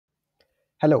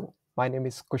Hello, my name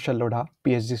is Kushal Lodha,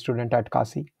 PhD student at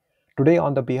KASI. Today,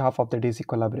 on the behalf of the DESI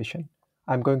collaboration,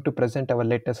 I'm going to present our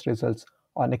latest results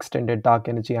on extended dark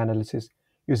energy analysis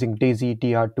using DESI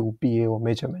DR2 BAO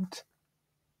measurements.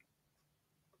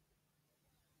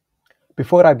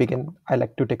 Before I begin, I'd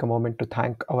like to take a moment to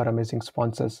thank our amazing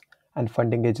sponsors and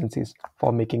funding agencies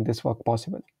for making this work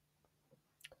possible.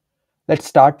 Let's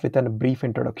start with a brief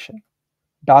introduction.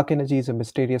 Dark energy is a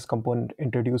mysterious component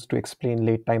introduced to explain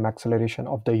late time acceleration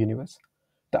of the universe.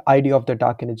 The idea of the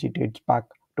dark energy dates back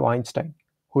to Einstein,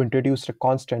 who introduced a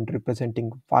constant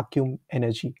representing vacuum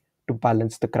energy to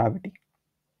balance the gravity.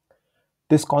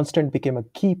 This constant became a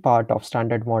key part of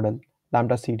standard model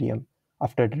lambda CDM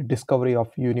after the discovery of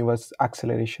universe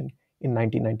acceleration in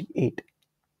 1998.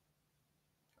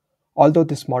 Although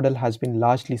this model has been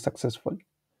largely successful,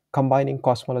 combining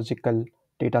cosmological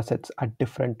datasets at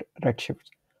different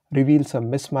redshifts reveals a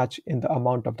mismatch in the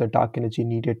amount of the dark energy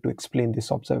needed to explain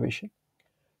this observation.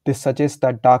 This suggests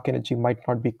that dark energy might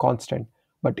not be constant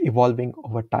but evolving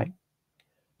over time.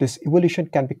 This evolution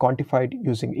can be quantified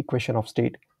using equation of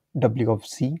state W of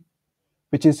Z,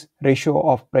 which is ratio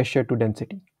of pressure to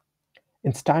density.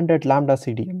 In standard lambda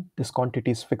CDM, this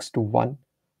quantity is fixed to 1,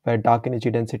 where dark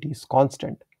energy density is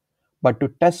constant. But to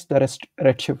test the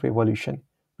redshift evolution,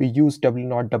 we use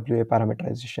W0 WA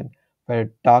parameterization,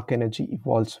 where dark energy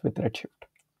evolves with redshift.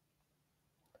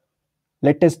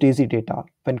 Latest DESI data,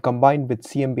 when combined with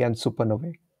CMB and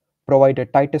supernovae, provide a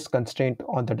tightest constraint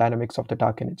on the dynamics of the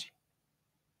dark energy.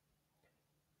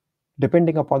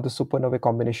 Depending upon the supernovae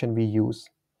combination we use,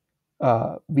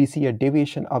 we see a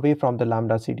deviation away from the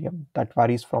lambda CDM that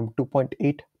varies from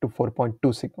 2.8 to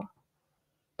 4.2 sigma.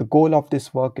 The goal of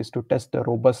this work is to test the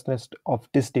robustness of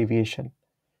this deviation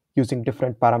using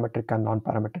different parametric and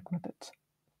non-parametric methods.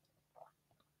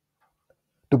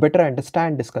 To better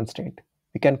understand this constraint,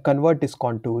 we can convert these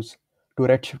contours to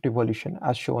redshift evolution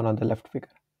as shown on the left figure.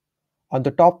 On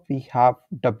the top, we have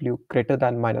W greater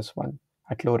than -1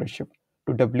 at low redshift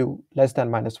to W less than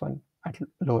 -1 at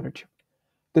low redshift.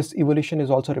 This evolution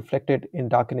is also reflected in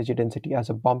dark energy density as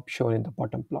a bump shown in the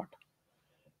bottom plot.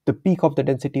 The peak of the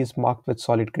density is marked with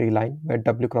solid gray line where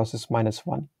W crosses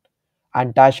 -1,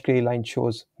 and dashed gray line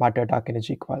shows matter dark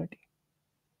energy equality.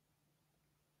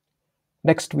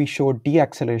 Next, we show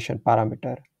deceleration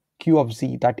parameter Q of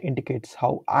Z that indicates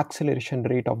how acceleration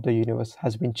rate of the universe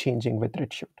has been changing with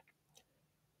redshift.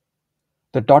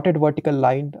 The dotted vertical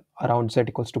line around Z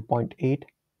equals to 0.8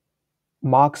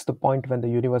 marks the point when the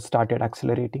universe started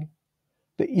accelerating.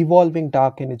 The evolving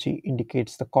dark energy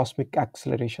indicates the cosmic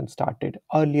acceleration started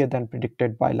earlier than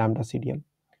predicted by lambda CDM.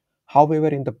 However,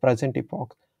 in the present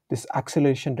epoch, this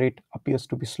acceleration rate appears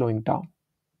to be slowing down.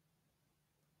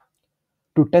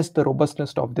 To test the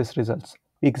robustness of these results,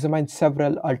 we examine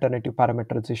several alternative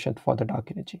parameterizations for the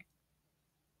dark energy.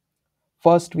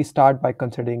 First, we start by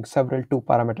considering several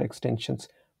two-parameter extensions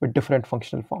with different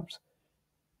functional forms.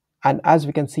 And as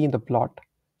we can see in the plot,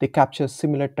 they capture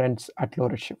similar trends at low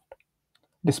redshift.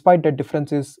 Despite the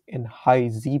differences in high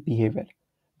Z behavior,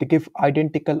 they give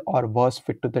identical or worse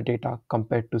fit to the data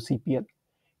compared to CPL,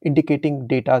 indicating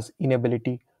data's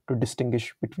inability to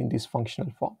distinguish between these functional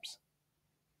forms.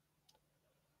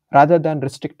 Rather than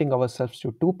restricting ourselves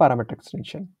to two-parameter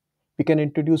extension, we can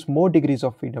introduce more degrees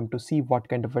of freedom to see what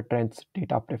kind of a trends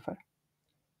data prefer.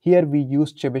 Here we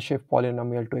use Chebyshev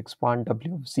polynomial to expand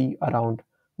W of Z around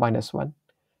 -1.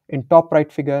 In top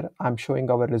right figure, I'm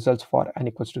showing our results for n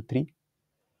equals to 3.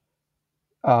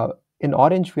 In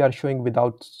orange, we are showing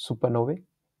without supernovae.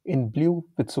 In blue,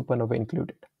 with supernovae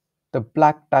included. The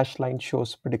black dashed line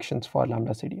shows predictions for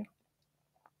lambda CDM.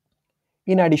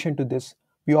 In addition to this,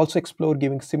 we also explore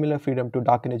giving similar freedom to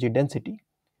dark energy density,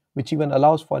 which even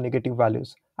allows for negative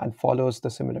values and follows the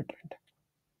similar trend.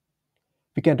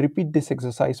 We can repeat this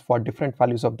exercise for different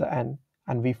values of the n,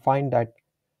 and we find that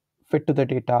fit to the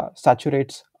data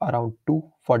saturates around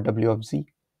 2 for W of Z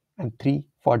and 3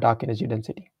 for dark energy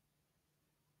density.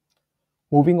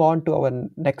 Moving on to our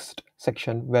next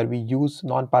section where we use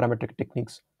non-parametric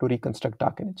techniques to reconstruct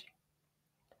dark energy.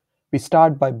 We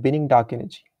start by binning dark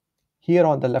energy. Here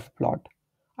on the left plot,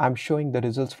 I am showing the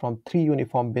results from 3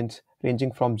 uniform bins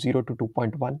ranging from 0 to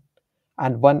 2.1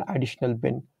 and 1 additional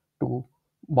bin to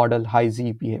model high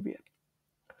Z behavior.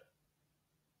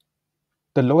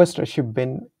 The lowest redshift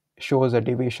bin shows a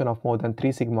deviation of more than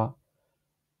 3 sigma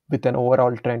with an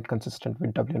overall trend consistent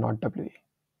with W0 WA.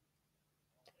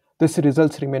 These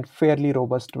results remain fairly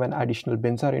robust when additional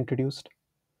bins are introduced,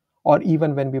 or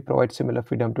even when we provide similar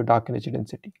freedom to dark energy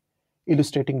density,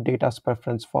 illustrating data's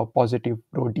preference for positive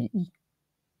ρDE.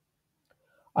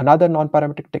 Another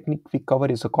non-parametric technique we cover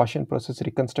is a Gaussian process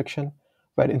reconstruction,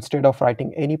 where instead of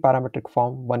writing any parametric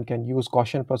form, one can use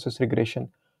Gaussian process regression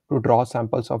to draw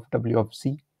samples of W of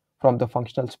Z from the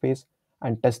functional space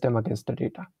and test them against the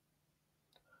data.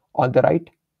 On the right,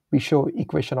 we show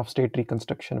equation of state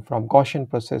reconstruction from Gaussian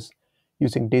process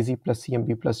using DESI plus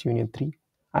CMB plus union 3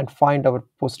 and find our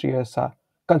posteriors are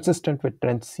consistent with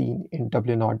trends seen in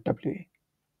W0 WA.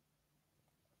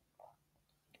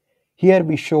 Here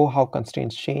we show how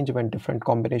constraints change when different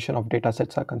combination of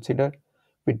datasets are considered,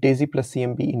 with DESI plus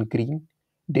CMB in green,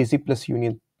 DESI plus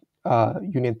union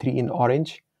 3 in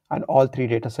orange, and all three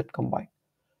datasets combined.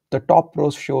 The top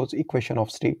row shows equation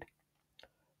of state.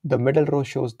 The middle row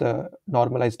shows the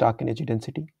normalized dark energy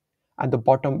density, and the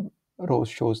bottom row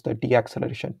shows the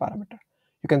deceleration parameter.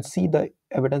 You can see the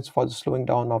evidence for the slowing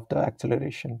down of the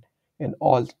acceleration in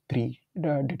all three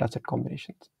dataset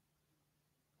combinations.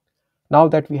 Now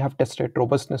that we have tested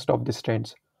robustness of these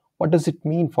trends, what does it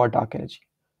mean for dark energy?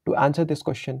 To answer this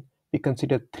question, we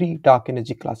consider three dark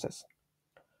energy classes.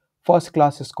 First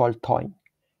class is called thawing.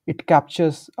 It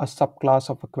captures a subclass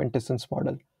of a quintessence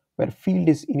model where field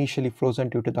is initially frozen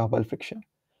due to the Hubble friction.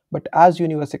 But as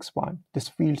universe expands, this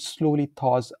field slowly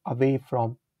thaws away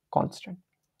from constant.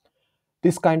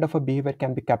 This kind of a behavior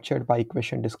can be captured by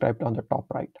equation described on the top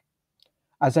right.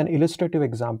 As an illustrative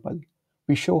example,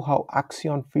 we show how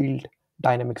axion field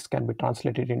dynamics can be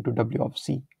translated into W of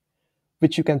Z,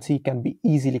 which you can see can be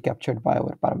easily captured by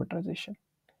our parameterization.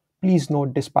 Please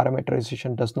note this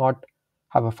parameterization does not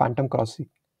have a phantom crossing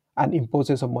and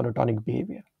imposes a monotonic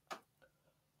behavior.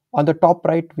 On the top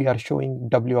right, we are showing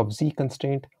W of Z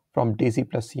constraint from DESI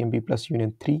plus CMB plus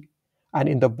union 3, and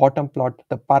in the bottom plot,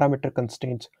 the parameter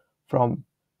constraints from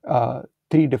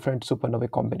three different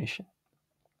supernovae combination.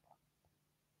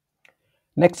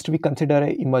 Next, we consider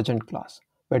an emergent class,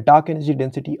 where dark energy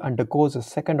density undergoes a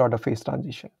second order phase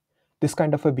transition. This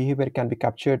kind of a behavior can be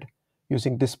captured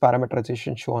using this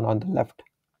parameterization shown on the left,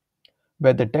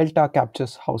 where the delta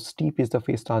captures how steep is the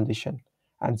phase transition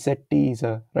and Zt is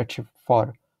a redshift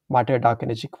for matter dark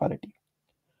energy quality.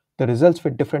 The results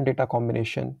with different data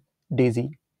combination,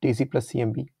 DESI, DESI plus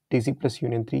CMB, DESI plus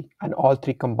union 3, and all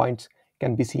three combined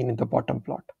can be seen in the bottom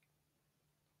plot.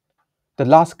 The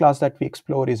last class that we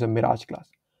explore is a mirage class.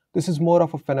 This is more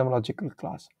of a phenomenological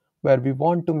class, where we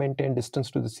want to maintain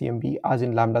distance to the CMB as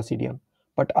in lambda CDM,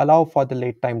 but allow for the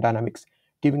late time dynamics,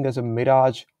 giving us a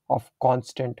mirage of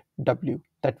constant W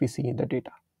that we see in the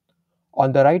data.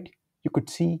 On the right, you could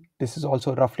see this is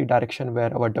also roughly direction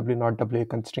where our W0 WA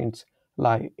constraints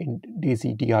lie in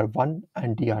DESI DR1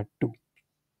 and DR2.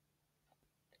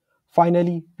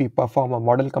 Finally, we perform a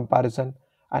model comparison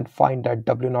and find that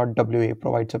W0 WA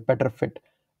provides a better fit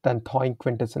than thawing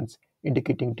quintessence,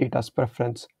 indicating data's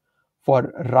preference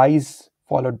for rise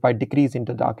followed by decrease in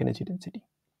the dark energy density.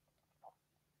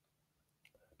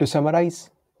 To summarize,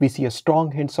 we see a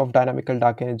strong hints of dynamical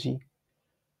dark energy.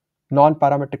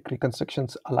 Non-parametric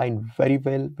reconstructions align very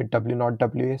well with W0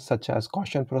 WA, such as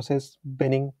Gaussian process,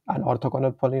 binning, and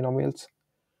orthogonal polynomials.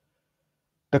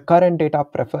 The current data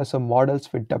prefers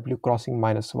models with W crossing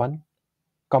 -1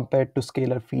 compared to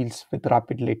scalar fields with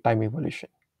rapid late time evolution.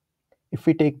 If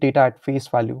we take data at face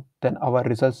value, then our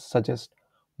results suggest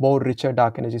more richer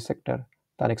dark energy sector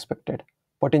than expected,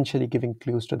 potentially giving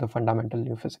clues to the fundamental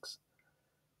new physics.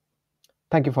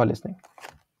 Thank you for listening.